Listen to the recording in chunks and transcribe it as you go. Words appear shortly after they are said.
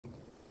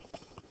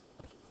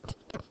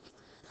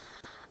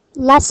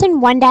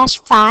Lesson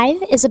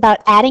 1-5 is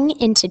about adding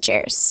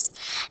integers.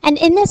 And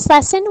in this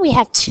lesson, we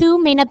have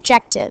two main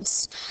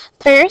objectives.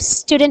 First,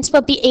 students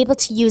will be able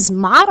to use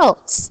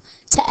models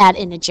to add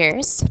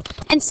integers.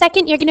 And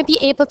second, you're going to be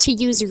able to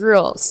use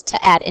rules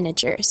to add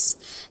integers.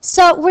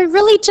 So we're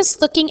really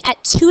just looking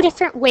at two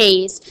different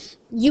ways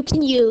you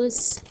can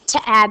use to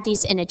add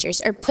these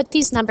integers or put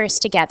these numbers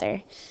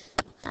together.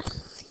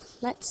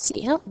 Let's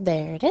see. Oh,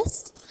 there it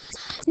is.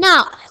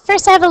 Now,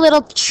 first I have a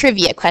little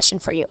trivia question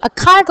for you. A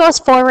car goes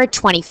forward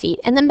 20 feet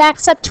and then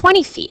backs up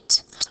 20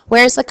 feet.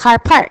 Where is the car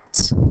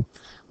parked?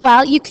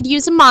 Well, you could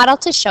use a model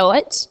to show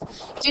it.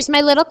 Here's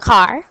my little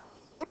car.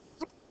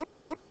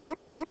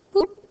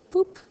 Boop,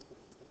 boop.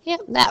 Yeah,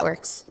 that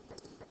works.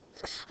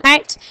 All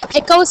right,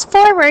 it goes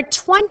forward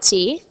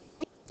 20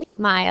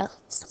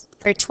 miles,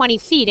 or 20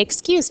 feet,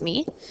 excuse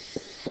me.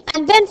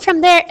 And then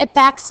from there, it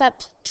backs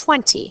up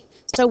 20.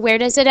 So where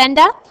does it end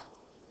up?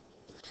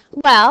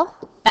 Well,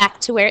 back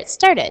to where it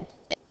started.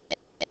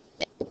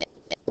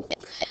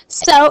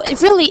 So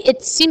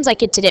it seems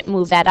like it didn't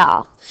move at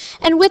all.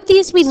 And with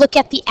these, we look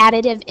at the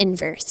additive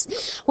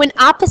inverse. When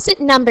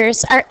opposite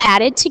numbers are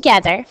added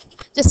together,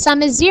 the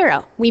sum is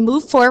 0. We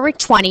move forward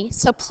 20,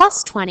 so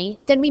plus 20.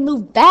 Then we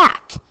move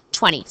back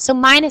 20, so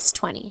minus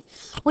 20.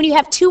 When you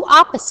have two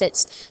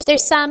opposites, their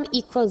sum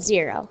equals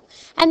 0.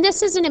 And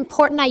this is an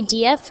important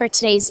idea for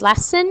today's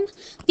lesson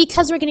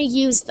because we're going to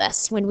use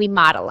this when we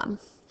model them.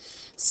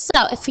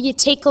 So if you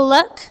take a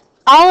look,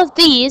 all of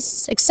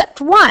these, except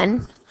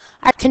one,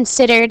 are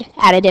considered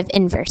additive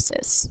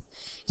inverses.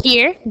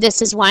 Here,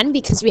 this is 1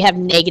 because we have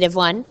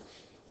 -1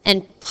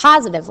 and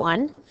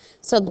 +1.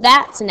 So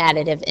that's an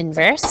additive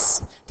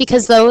inverse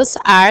because those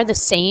are the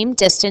same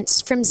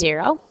distance from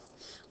 0.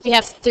 We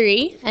have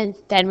 3, and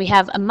then we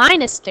have a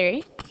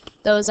 -3.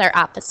 Those are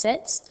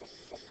opposites.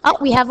 Oh,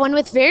 we have one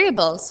with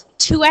variables,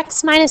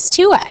 2x minus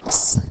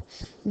 2x.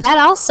 That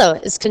also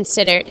is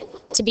considered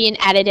to be an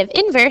additive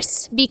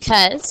inverse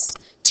because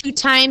 2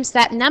 times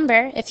that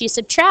number, if you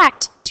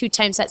subtract 2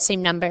 times that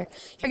same number,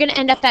 you're going to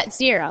end up at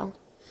 0.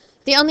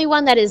 The only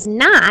one that is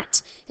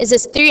not is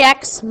this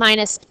 3x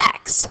minus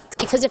x,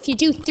 because if you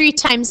do 3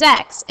 times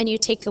x and you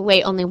take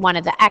away only one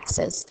of the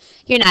x's,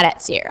 you're not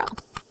at 0.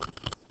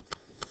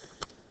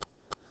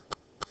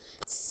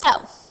 So,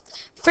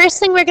 first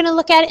thing we're going to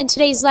look at in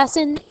today's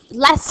lesson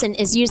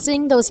is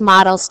using those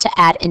models to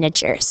add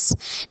integers.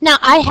 Now,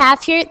 I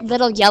have here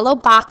little yellow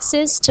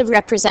boxes to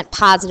represent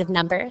positive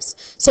numbers.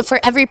 So for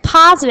every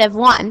positive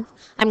one,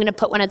 I'm going to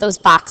put one of those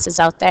boxes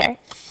out there.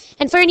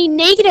 And for any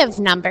negative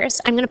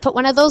numbers, I'm going to put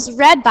one of those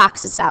red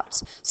boxes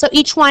out. So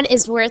each one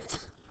is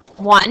worth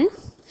 1,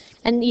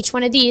 and each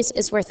one of these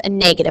is worth a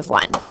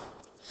 -1.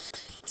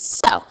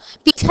 So,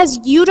 because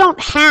you don't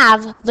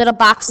have little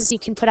boxes you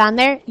can put on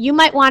there, you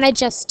might want to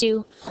just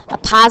do a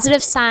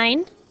positive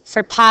sign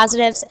for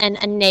positives and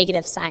a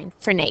negative sign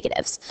for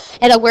negatives.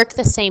 It'll work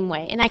the same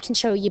way, and I can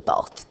show you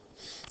both.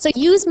 So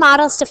use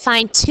models to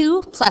find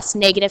 2 plus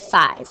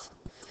 -5.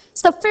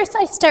 So first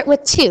I start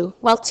with 2.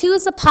 Well, 2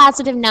 is a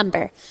positive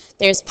number.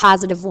 There's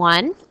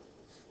 +1,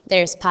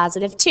 there's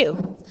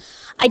 +2.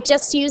 I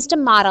just used a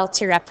model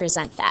to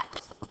represent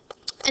that.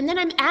 And then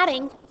I'm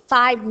adding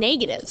 5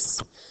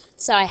 negatives.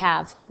 So I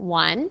have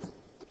 1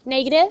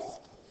 negative,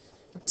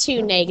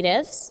 2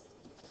 negatives,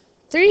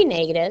 3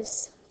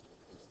 negatives,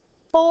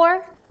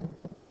 4,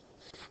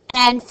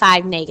 and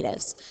 5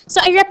 negatives. So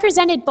I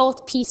represented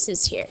both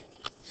pieces here.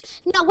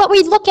 Now what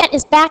we look at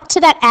is back to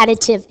that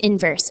additive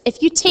inverse.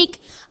 If you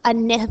take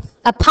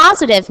a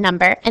positive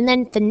number and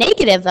then the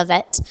negative of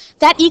it,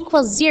 that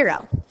equals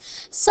 0.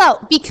 So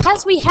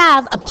because we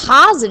have a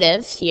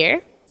positive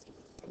here,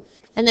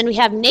 and then we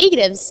have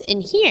negatives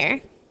in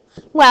here,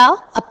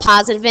 well, a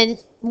positive in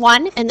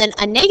 1 and then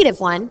a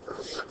 -1,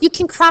 you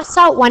can cross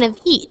out one of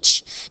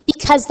each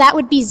because that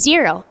would be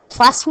 0.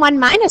 Plus 1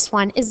 minus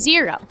 1 is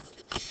 0.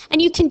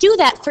 And you can do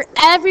that for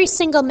every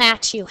single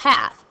match you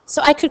have.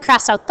 So I could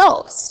cross out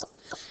those.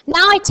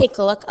 Now I take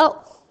a look. Oh,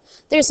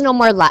 there's no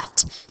more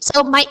left.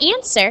 So my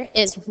answer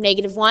is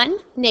 -1,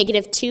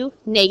 -2,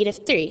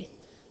 -3.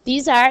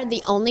 These are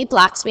the only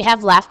blocks we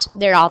have left.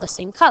 They're all the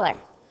same color.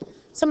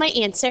 So my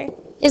answer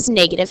is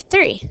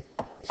 -3.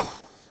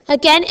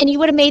 Again, and you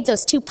would have made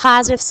those 2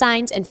 positive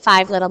signs and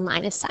 5 little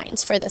minus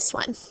signs for this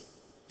one.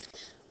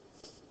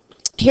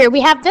 Here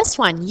we have this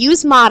one.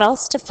 Use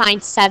models to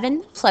find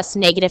 7 plus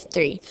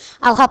 -3.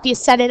 I'll help you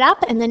set it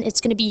up, and then it's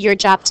going to be your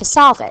job to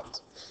solve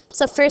it.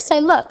 So first I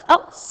look.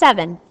 Oh,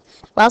 7.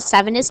 Well,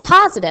 7 is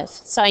positive,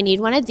 so I need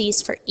one of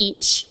these for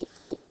each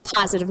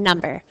positive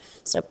number.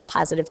 So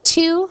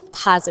 +2,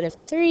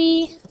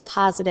 +3,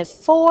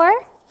 +4,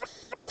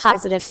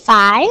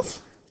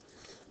 +5,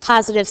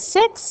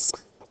 +6,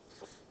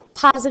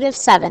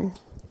 +7.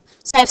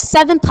 So I have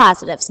 7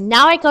 positives.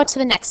 Now I go to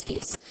the next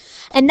piece.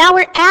 And now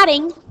we're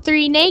adding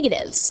 3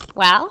 negatives.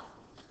 Well,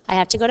 I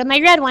have to go to my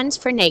red ones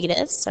for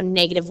negatives. So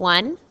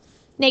 -1,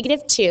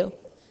 -2,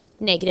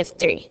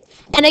 -3.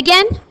 And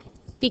again,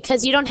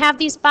 because you don't have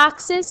these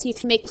boxes, you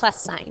can make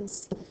plus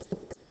signs.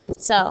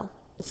 So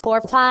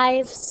 4,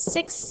 5,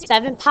 6,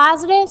 7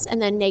 positives,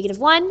 and then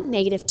 -1,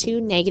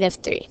 -2,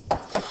 -3.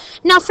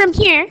 Now from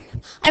here,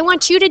 I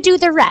want you to do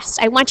the rest.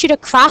 I want you to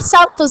cross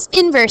out those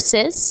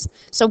inverses,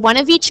 so one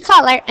of each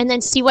color, and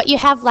then see what you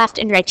have left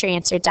and write your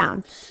answer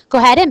down. Go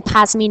ahead and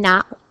pause me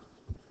now.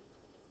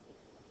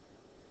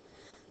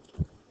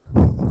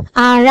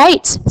 All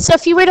right, so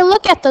if you were to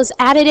look at those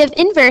additive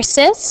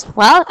inverses,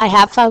 well, I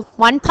have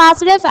one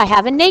positive, I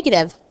have a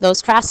negative,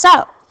 those cross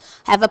out.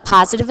 I have a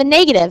positive and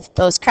negative,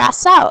 those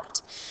cross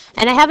out.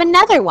 And I have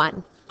another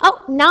one. Oh,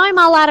 now I'm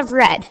all out of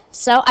red,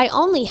 so I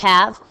only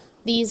have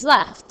these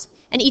left.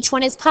 And each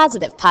one is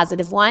positive.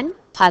 +1,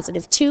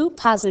 +2,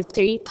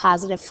 +3,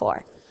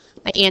 +4.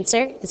 My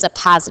answer is a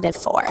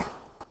 +4.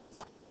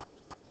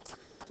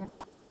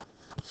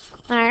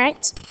 All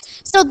right,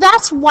 so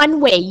that's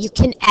one way you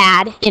can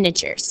add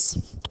integers.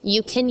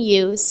 You can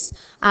use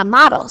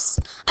models.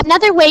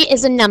 Another way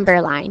is a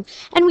number line.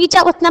 And we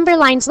dealt with number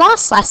lines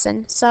last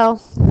lesson, so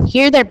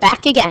here they're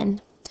back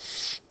again.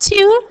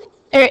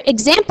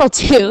 Example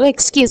 2,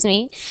 excuse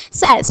me,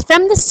 says,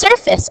 from the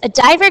surface, a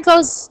diver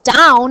goes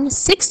down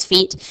 6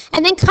 feet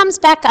and then comes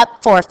back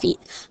up 4 feet.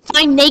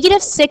 Find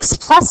 -6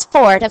 +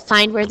 4 to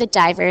find where the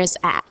diver is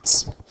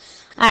at.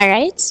 All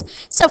right,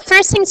 so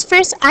first things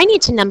first, I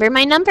need to number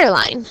my number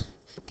line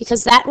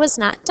because that was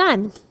not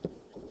done.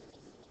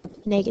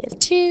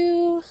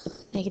 -2,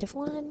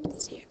 -1,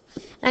 0.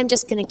 I'm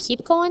just going to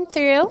keep going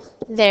through.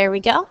 There we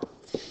go.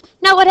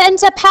 Now what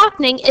ends up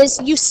happening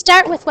is you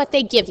start with what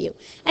they give you.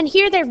 And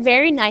here they're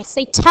very nice.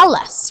 They tell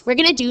us we're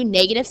going to do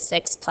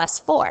 -6 +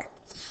 4.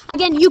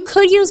 Again, you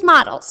could use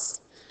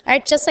models, all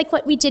right, just like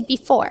what we did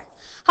before.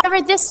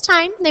 However, this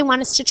time they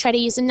want us to try to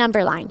use a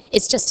number line.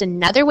 It's just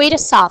another way to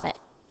solve it.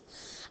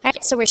 All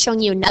right, so we're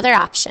showing you another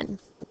option.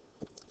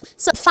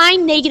 So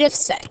find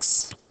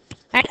 -6.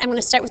 All right, I'm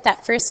going to start with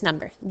that first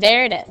number.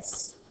 There it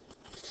is.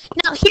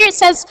 Now here it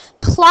says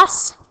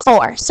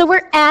 +4, so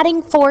we're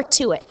adding 4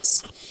 to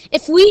it.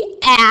 If we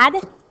add,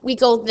 we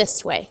go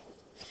this way.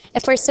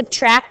 If we're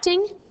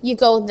subtracting, you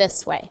go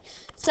this way.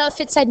 So if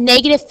it said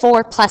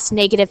 -4 +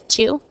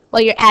 -2,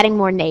 well, you're adding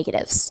more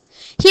negatives.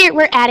 Here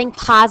we're adding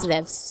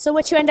positives. So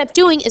what you end up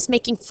doing is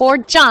making 4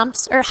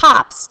 jumps or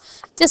hops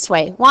this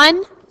way.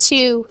 1,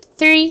 2,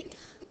 3,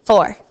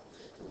 4.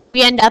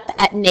 We end up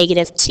at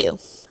 -2.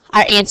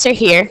 Our answer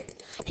here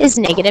is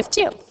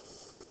 -2.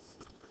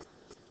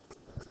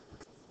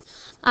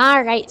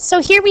 All right, so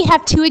here we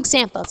have 2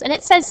 examples, and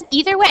it says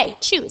either way,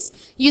 choose.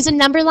 Use a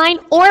number line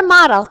or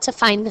model to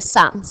find the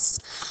sums.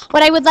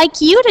 What I would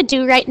like you to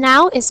do right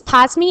now is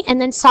pause me and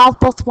then solve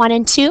both 1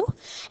 and 2.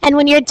 And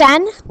when you're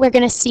done, we're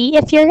going to see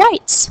if you're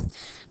right.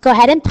 Go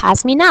ahead and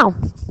pause me now.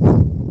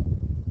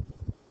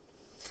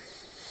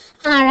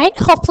 All right,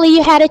 hopefully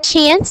you had a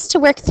chance to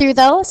work through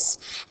those.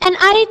 And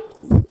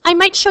I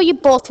might show you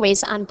both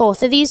ways on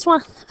both of these,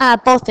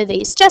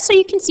 just so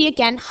you can see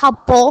again how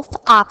both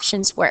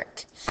options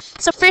work.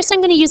 So first I'm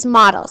going to use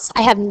models.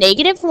 I have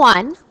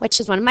 -1, which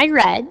is one of my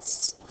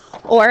reds,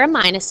 or a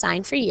minus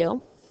sign for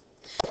you.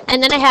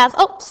 And then I have,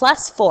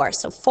 +4,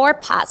 so 4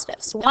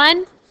 positives.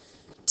 1,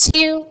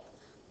 2,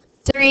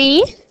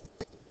 3,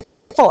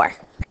 4.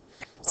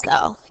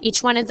 So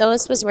each one of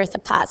those was worth a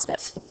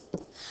positive.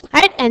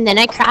 All right, and then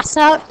I cross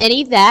out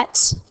any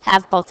that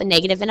have both a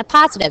negative and a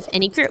positive,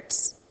 any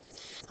groups.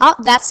 Oh,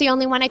 that's the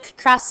only one I could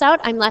cross out.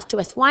 I'm left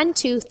with 1,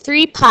 2,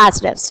 3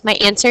 positives. My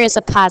answer is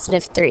a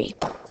 +3.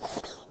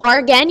 Or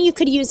again, you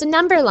could use a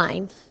number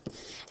line.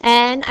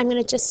 And I'm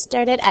going to just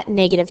start it at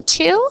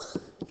 -2.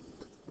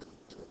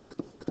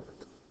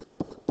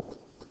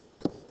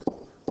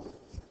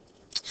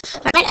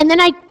 All right, and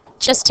then I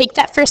just take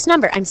that first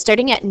number. I'm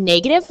starting at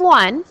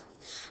 -1,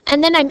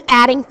 and then I'm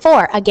adding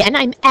 4. Again,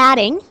 I'm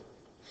adding,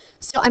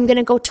 so I'm going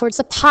to go towards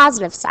the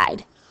positive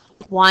side.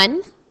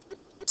 1,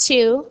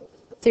 2,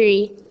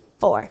 3,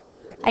 4.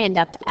 I end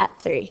up at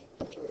 3.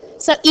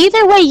 So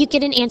either way, you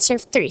get an answer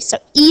of 3. So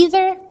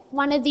either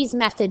one of these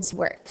methods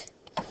work.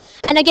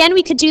 And again,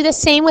 we could do the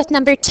same with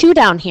number 2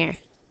 down here.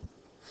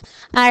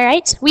 All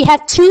right, we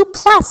have 2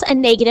 plus a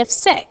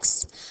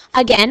 -6.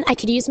 Again, I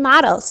could use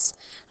models.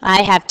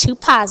 I have 2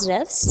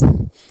 positives.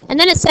 And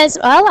then it says,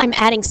 well, I'm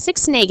adding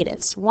 6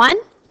 negatives. 1,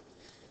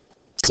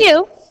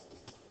 2,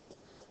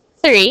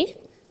 3,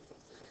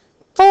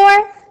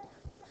 4,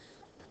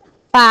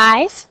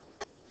 5,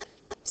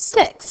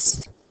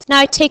 6. Now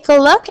I take a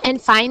look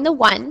and find the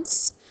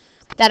ones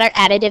that are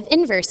additive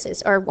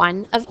inverses, or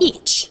one of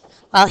each.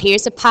 Well,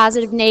 here's a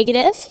positive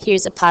negative,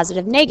 here's a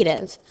positive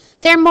negative.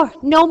 There are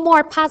no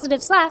more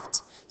positives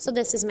left, so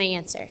this is my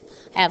answer.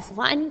 I have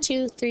 1,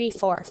 2, 3,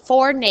 4,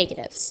 4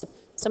 negatives.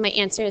 So my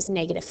answer is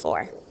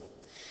 -4.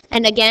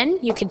 And again,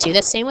 you could do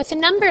the same with a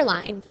number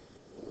line.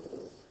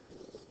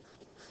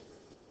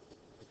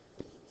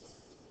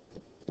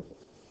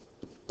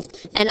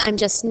 And I'm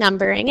just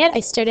numbering it. I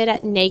started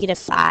at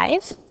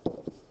 -5.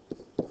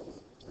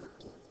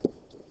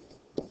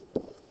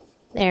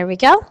 There we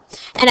go.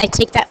 And I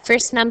take that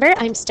first number.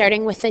 I'm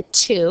starting with a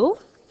 2.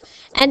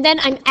 And then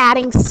I'm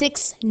adding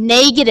 6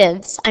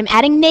 negatives. I'm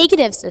adding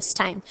negatives this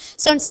time.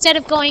 So instead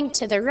of going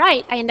to the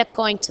right, I end up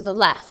going to the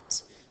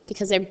left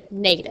because they're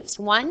negatives.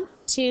 1,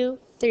 2,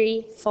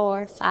 3,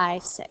 4,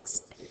 5,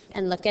 6.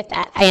 And look at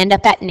that. I end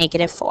up at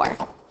 -4.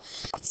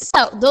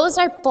 So those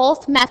are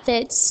both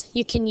methods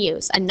you can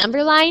use, a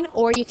number line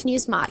or you can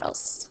use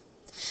models.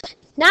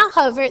 Now,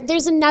 however,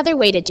 there's another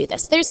way to do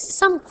this. There's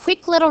some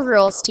quick little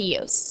rules to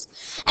use.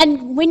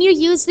 And when you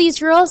use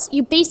these rules,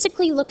 you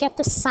basically look at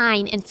the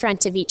sign in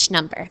front of each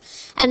number,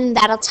 and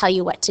that'll tell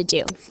you what to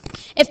do.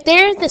 If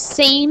they're the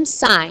same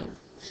sign,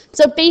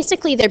 so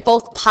basically they're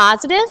both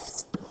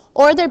positives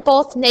or they're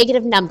both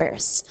negative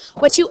numbers,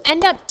 what you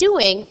end up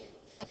doing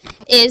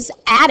is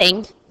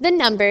adding the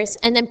numbers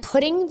and then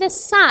putting the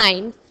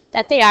sign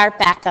that they are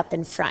back up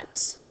in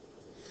front.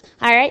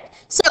 All right,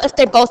 so if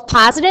they're both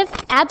positive,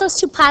 add those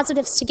two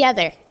positives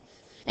together,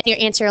 and your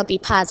answer will be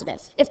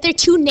positive. If they're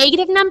two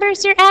negative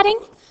numbers you're adding,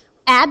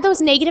 add those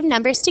negative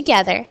numbers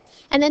together,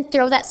 and then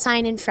throw that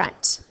sign in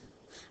front.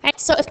 All right,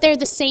 so if they're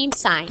the same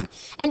sign,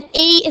 and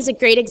A is a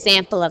great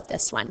example of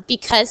this one,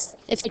 because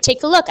if you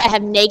take a look, I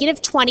have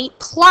 -20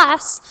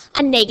 plus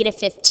a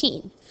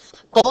 -15.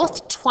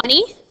 Both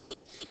 20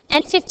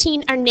 and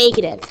 15 are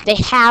negative. They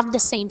have the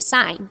same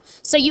sign,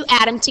 so you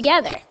add them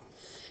together.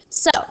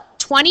 So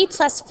 20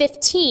 plus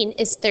 15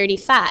 is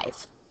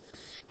 35.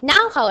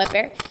 Now,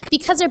 however,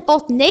 because they're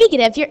both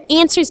negative, your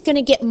answer is going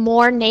to get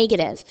more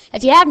negative.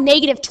 If you have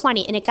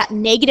 -20 and it got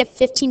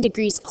 -15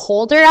 degrees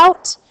colder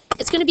out,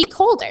 it's going to be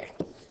colder.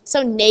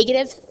 So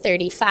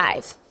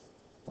 -35.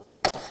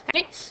 All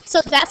right, so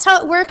that's how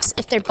it works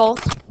if they're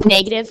both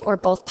negative or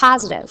both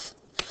positive.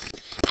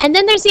 And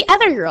then there's the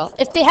other rule,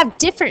 if they have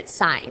different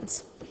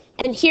signs.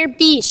 And here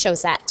B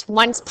shows that.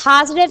 One's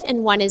positive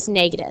and one is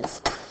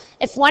negative.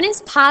 If one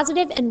is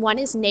positive and one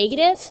is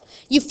negative,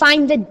 you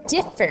find the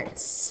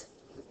difference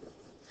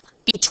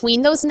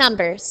between those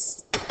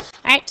numbers.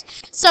 All right,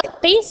 so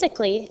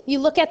basically, you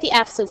look at the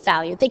absolute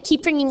value. They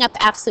keep bringing up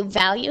absolute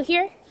value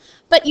here,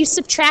 but you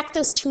subtract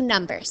those two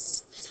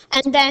numbers.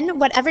 And then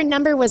whatever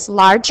number was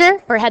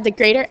larger or had the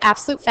greater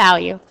absolute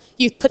value,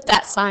 you put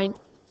that sign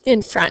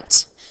in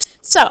front.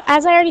 So,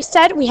 as I already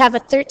said, we have a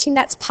 13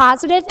 that's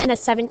positive and a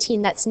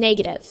 17 that's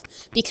negative.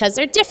 Because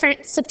they're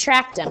different,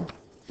 subtract them.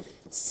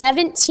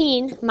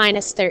 17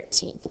 minus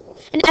 13.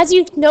 And as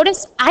you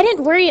notice, I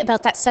didn't worry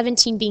about that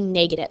 17 being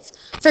negative.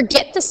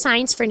 Forget the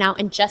signs for now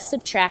and just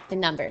subtract the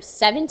numbers.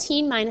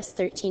 17 minus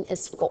 13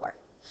 is 4.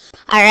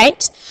 All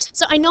right?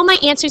 So I know my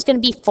answer is going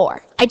to be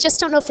 4. I just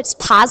don't know if it's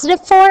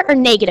positive 4 or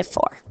negative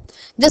 4.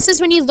 This is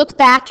when you look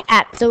back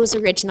at those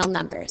original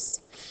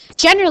numbers.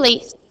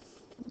 Generally,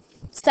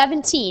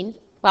 17,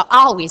 well,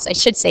 always, I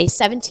should say,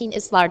 17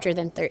 is larger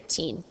than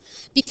 13.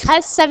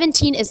 Because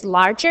 17 is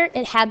larger,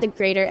 it had the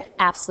greater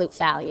absolute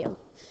value.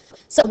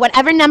 So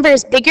whatever number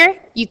is bigger,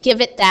 you give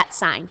it that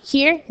sign.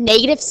 Here,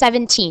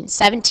 -17.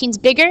 17's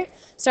bigger,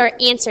 so our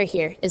answer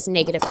here is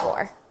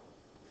 -4.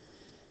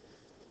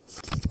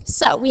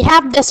 So we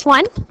have this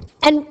one,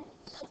 and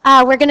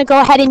we're going to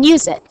go ahead and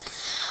use it.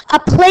 A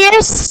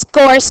player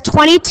scores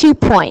 22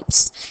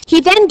 points.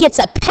 He then gets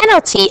a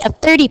penalty of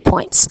 30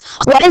 points.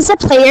 What is the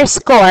player's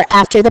score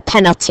after the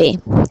penalty?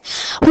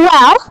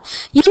 Well,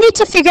 you need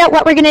to figure out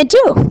what we're going to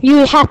do.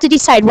 You have to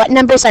decide what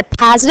numbers are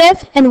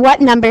positive and what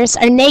numbers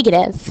are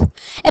negative.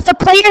 If a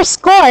player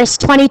scores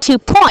 22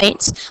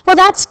 points, well,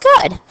 that's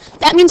good.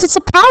 That means it's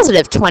a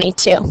positive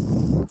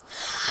 22.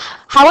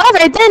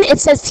 However, then it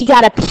says he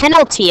got a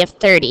penalty of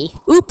 30.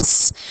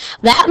 Oops,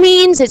 that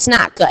means it's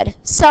not good.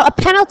 So a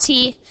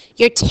penalty,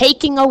 you're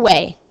taking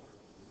away.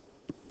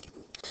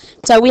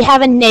 So we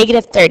have a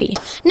 -30.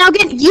 Now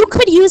again, you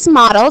could use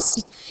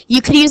models.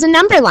 You could use a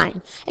number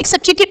line.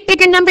 Except you get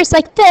bigger numbers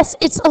like this,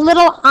 it's a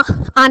little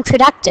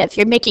unproductive.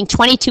 You're making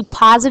 22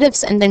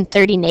 positives and then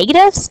 30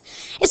 negatives.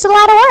 It's a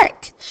lot of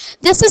work.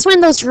 This is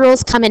when those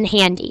rules come in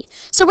handy.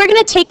 So we're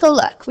going to take a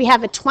look. We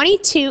have a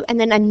 22 and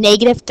then a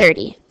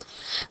 -30.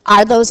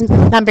 Are those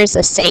numbers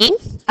the same?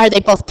 Are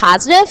they both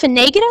positive and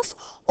negative?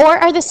 Or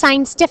are the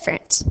signs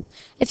different?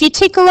 If you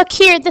take a look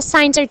here, the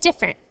signs are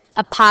different.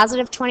 A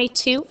positive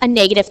 22, a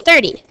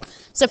 -30.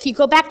 So if you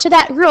go back to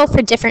that rule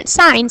for different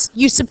signs,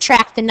 you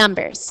subtract the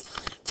numbers.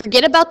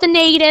 Forget about the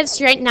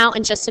negatives right now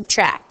and just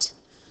subtract.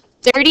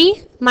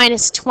 30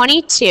 minus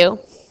 22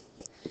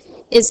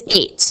 is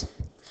 8.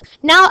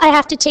 Now I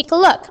have to take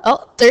a look. Oh,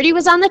 30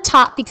 was on the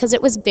top because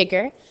it was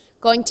bigger.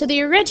 Going to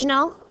the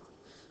original,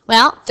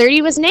 well,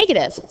 30 was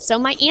negative, so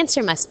my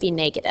answer must be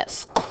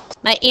negative.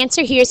 My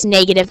answer here is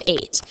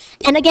 -8.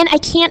 And again, I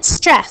can't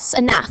stress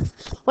enough.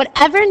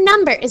 Whatever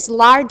number is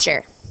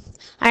larger,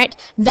 all right,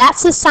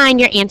 that's the sign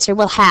your answer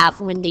will have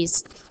when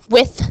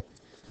with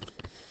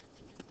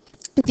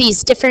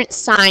these different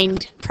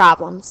signed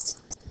problems.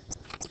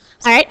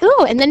 All right,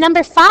 ooh, and then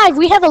number 5,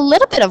 we have a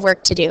little bit of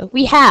work to do.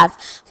 We have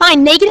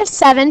find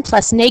 -7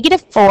 plus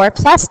 -4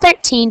 plus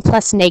 13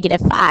 plus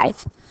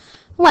 -5.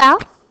 Well,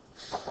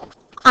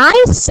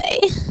 I say,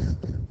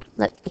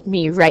 let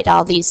me write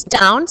all these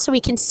down so we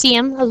can see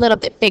them a little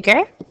bit bigger.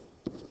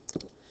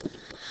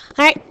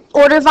 All right,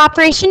 order of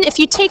operation, if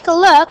you take a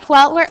look,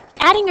 well, we're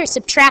adding or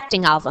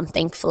subtracting all of them,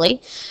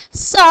 thankfully.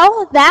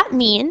 So that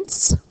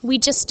means we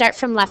just start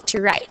from left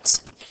to right.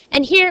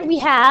 And here we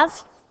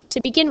have,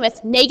 to begin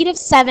with,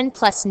 -7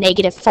 plus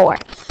 -4.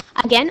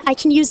 Again, I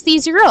can use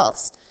these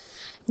rules.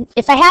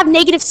 If I have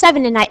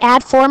 -7 and I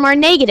add 4 more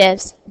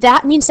negatives,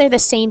 that means they're the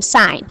same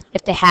sign.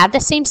 If they have the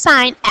same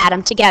sign, add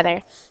them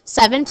together.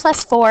 7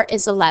 plus 4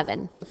 is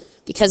 11.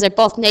 Because they're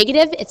both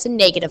negative, it's a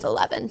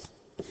 -11.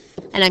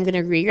 And I'm going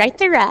to rewrite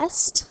the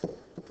rest.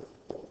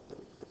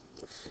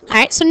 All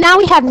right, so now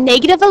we have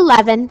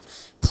 -11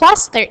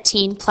 plus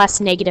 13 plus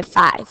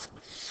 -5.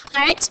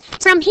 All right,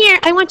 from here,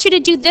 I want you to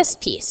do this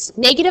piece,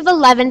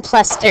 -11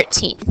 plus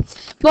 13.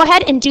 Go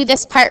ahead and do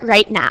this part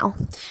right now.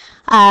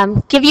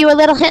 Give you a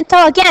little hint,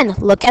 though. Again,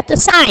 look at the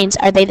signs.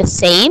 Are they the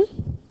same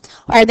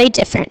or are they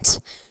different?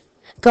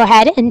 Go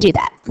ahead and do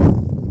that.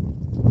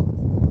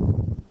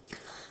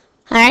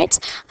 All right,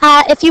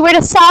 if you were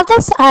to solve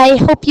this, I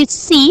hope you'd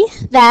see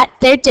that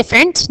they're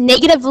different,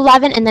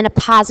 -11 and then a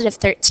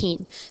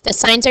 +13. The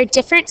signs are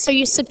different, so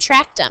you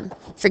subtract them.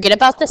 Forget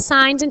about the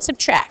signs and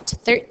subtract.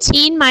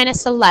 13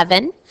 minus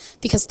 11,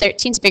 because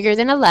 13 is bigger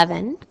than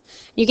 11,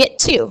 you get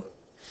 2.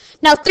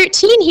 Now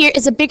 13 here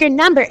is a bigger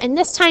number, and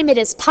this time it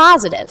is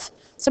positive.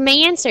 So my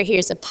answer here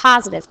is a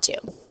 +2.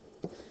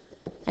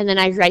 And then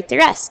I write the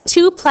rest.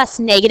 2 plus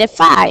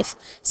 -5.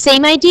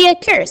 Same idea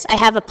occurs. I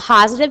have a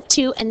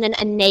 +2 and then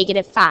a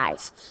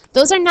 -5.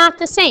 Those are not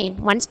the same.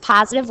 One's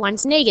positive,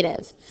 one's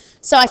negative.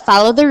 So I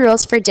follow the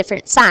rules for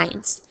different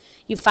signs.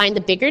 You find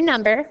the bigger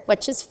number,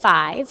 which is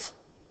 5.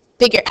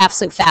 Bigger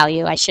absolute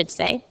value, I should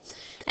say.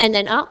 And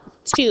then,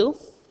 2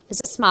 is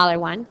a smaller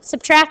one.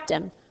 Subtract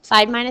them.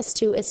 5 minus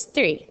 2 is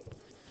 3.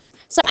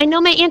 So I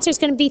know my answer is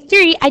going to be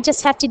 3. I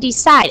just have to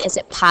decide, is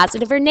it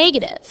positive or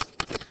negative?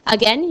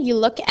 Again, you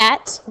look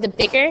at the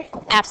bigger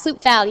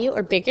absolute value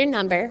or bigger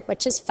number,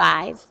 which is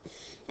 5.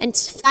 And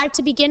 5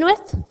 to begin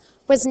with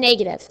was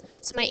negative.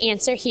 So my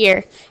answer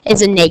here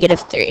is a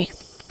 -3.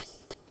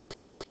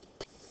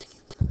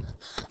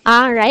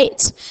 All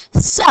right,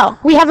 so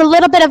we have a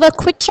little bit of a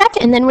quick check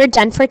and then we're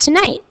done for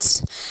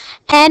tonight.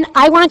 And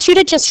I want you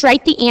to just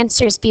write the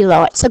answers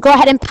below it. So go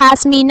ahead and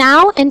pause me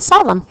now and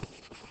solve them.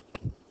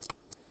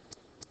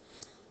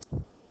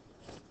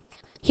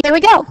 Here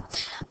we go.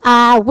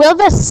 Will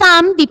the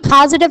sum be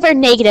positive or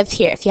negative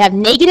here? If you have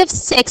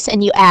 -6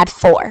 and you add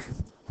 4.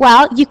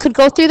 Well, you could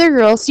go through the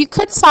rules. You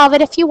could solve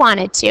it if you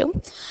wanted to.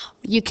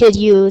 You could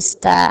use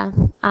the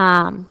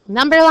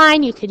number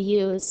line. You could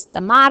use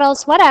the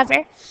models,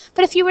 whatever.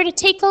 But if you were to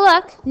take a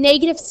look,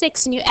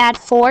 -6 and you add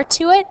 4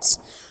 to it,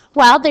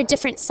 well, they're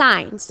different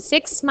signs.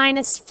 6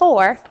 minus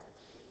 4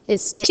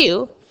 is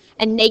 2.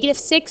 And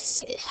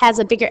 -6 has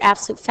a bigger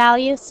absolute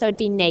value, so it'd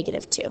be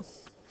 -2.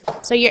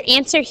 So your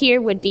answer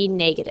here would be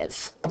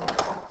negative,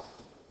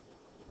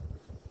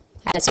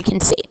 as you can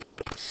see.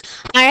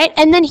 All right,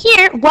 and then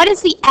here, what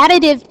is the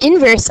additive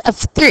inverse of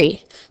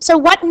 3? So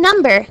what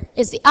number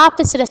is the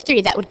opposite of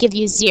 3 that would give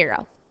you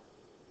 0?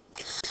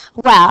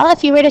 Well,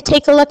 if you were to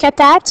take a look at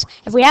that,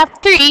 if we have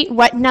 3,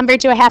 what number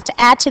do I have to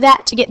add to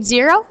that to get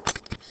 0?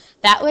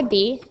 That would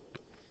be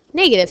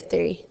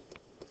 -3.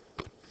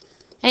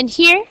 And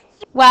here,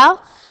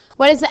 well,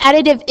 what is the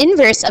additive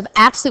inverse of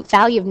absolute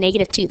value of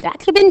 -2? That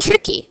could have been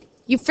tricky.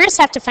 You first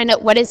have to find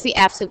out what is the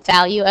absolute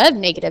value of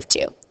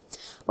 -2,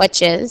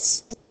 which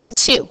is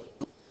 2.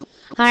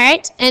 All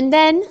right, and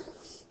then,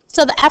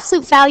 so the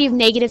absolute value of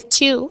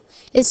 -2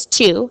 is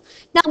 2.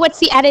 Now, what's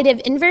the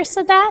additive inverse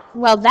of that?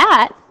 Well,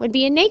 that would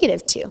be a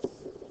 -2.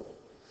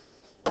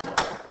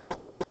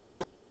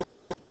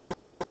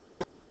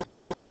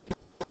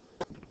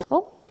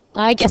 Oh,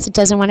 I guess it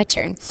doesn't want to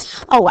turn.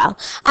 Oh, well.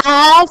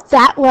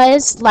 That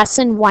was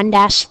lesson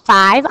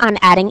 1-5 on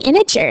adding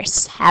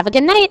integers. Have a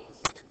good night.